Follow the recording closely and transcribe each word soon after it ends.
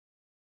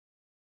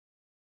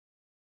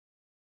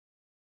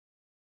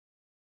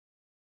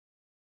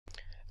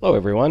Hello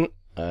everyone.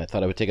 I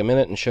thought I would take a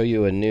minute and show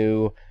you a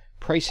new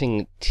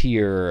pricing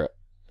tier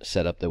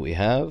setup that we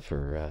have,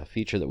 or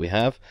feature that we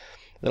have,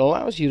 that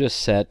allows you to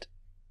set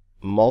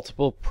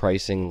multiple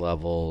pricing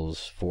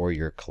levels for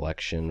your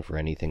collection for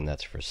anything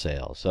that's for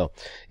sale. So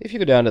if you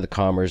go down to the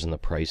commerce and the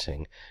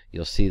pricing,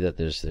 you'll see that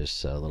there's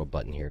this little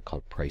button here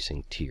called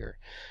pricing tier.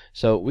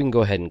 So we can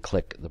go ahead and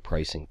click the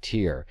pricing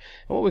tier.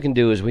 And what we can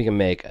do is we can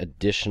make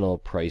additional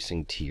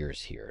pricing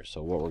tiers here.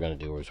 So what we're going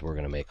to do is we're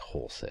going to make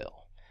wholesale.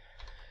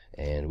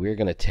 And we're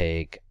going to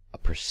take a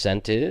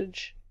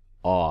percentage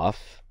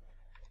off,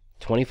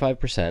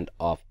 25%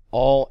 off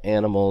all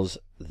animals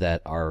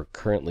that are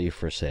currently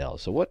for sale.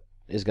 So what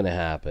is going to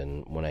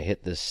happen when I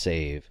hit this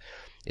save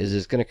is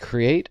it's going to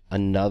create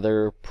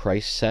another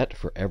price set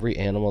for every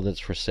animal that's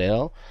for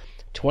sale,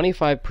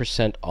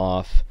 25%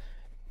 off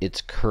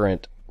its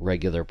current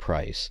regular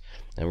price.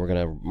 And we're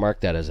going to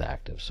mark that as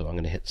active. So I'm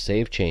going to hit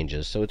save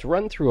changes. So it's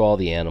run through all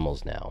the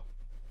animals now,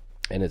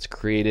 and it's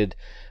created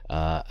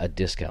a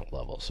discount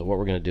level. So what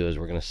we're going to do is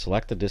we're going to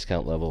select the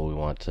discount level we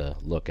want to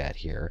look at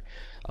here,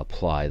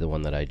 apply the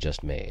one that I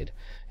just made,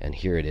 and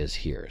here it is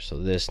here. So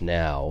this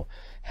now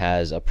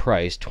has a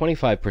price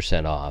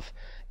 25% off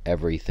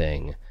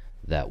everything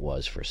that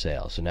was for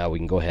sale. So now we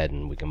can go ahead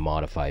and we can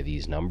modify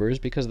these numbers,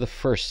 because the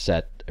first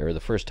set, or the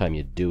first time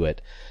you do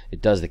it,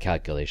 it does the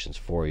calculations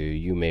for you.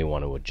 You may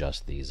want to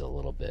adjust these a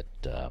little bit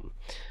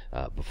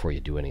before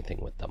you do anything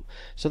with them.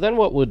 So then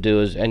what we'll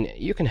do is, and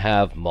you can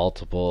have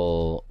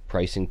multiple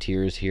pricing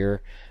tiers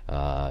here.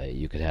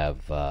 You could have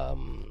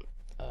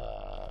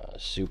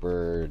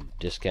super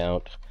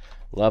discount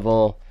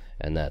level,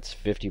 and that's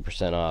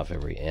 50% off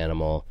every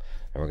animal,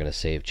 and we're going to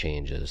save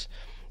changes.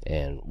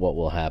 And what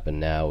will happen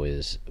now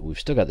is we've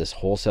still got this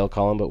wholesale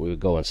column, but we would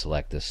go and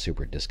select this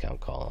super discount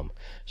column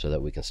so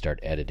that we can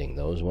start editing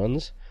those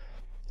ones.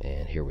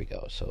 And here we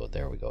go. So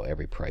there we go.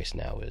 Every price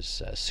now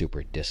is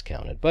super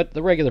discounted, but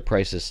the regular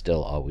price is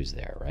still always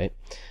there, right?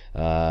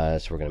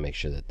 So we're going to make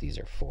sure that these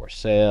are for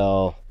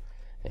sale,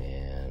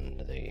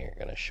 and they are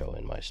going to show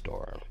in my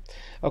store.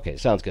 Okay,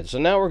 sounds good. So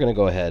now we're going to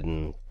go ahead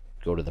and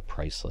go to the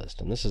price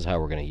list, and this is how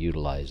we're going to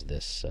utilize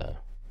this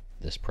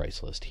this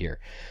price list here.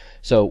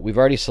 So we've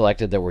already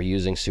selected that we're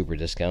using super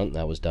discount, and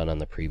that was done on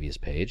the previous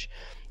page,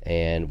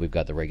 and we've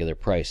got the regular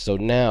price. So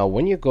now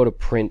when you go to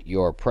print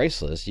your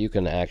price list, you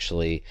can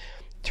actually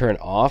turn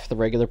off the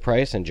regular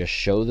price and just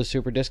show the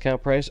super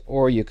discount price,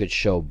 or you could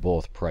show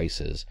both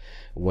prices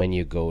when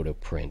you go to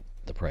print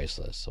the price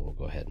list. So we'll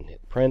go ahead and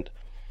hit print,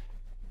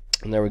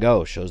 and there we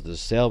go. It shows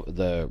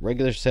the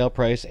regular sale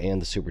price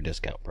and the super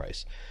discount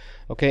price.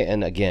 Okay,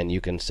 and again, you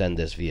can send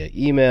this via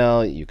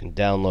email, you can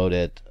download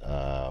it,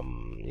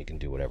 you can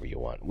do whatever you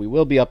want. We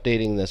will be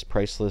updating this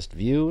price list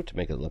view to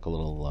make it look a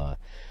little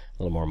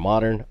more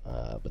modern,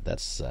 but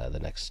that's the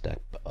next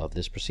step of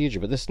this procedure.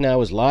 But this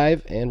now is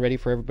live and ready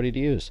for everybody to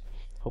use.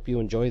 Hope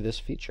you enjoy this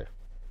feature.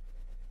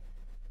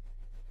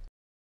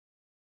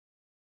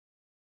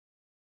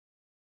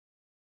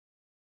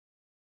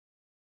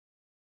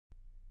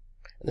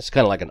 And this is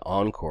kind of like an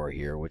encore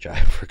here, which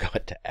I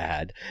forgot to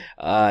add.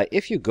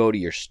 If you go to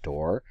your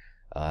store,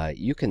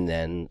 you can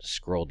then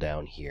scroll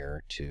down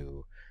here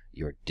to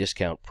your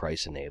discount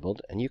price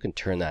enabled, and you can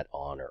turn that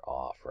on or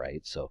off,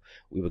 right? So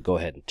we would go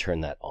ahead and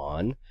turn that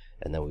on,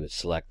 and then we would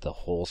select the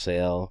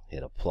wholesale,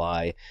 hit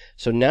apply.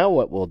 So now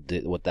what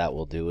that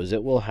will do is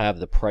it will have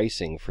the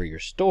pricing for your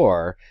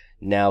store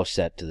now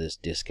set to this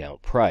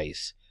discount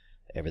price.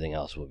 Everything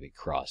else will be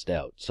crossed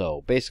out.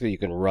 So basically you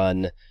can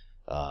run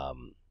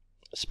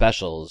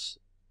specials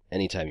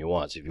anytime you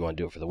want. So if you want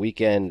to do it for the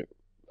weekend,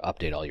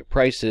 update all your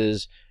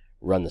prices,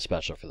 run the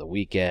special for the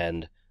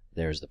weekend,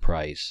 there's the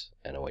price,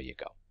 and away you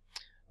go.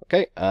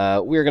 Okay,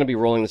 we're going to be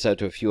rolling this out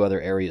to a few other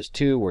areas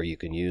too, where you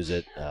can use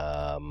it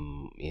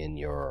in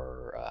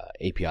your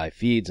API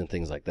feeds and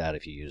things like that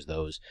if you use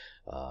those.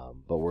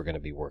 But we're going to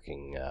be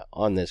working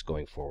on this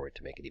going forward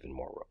to make it even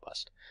more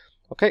robust.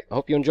 Okay, I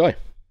hope you enjoy.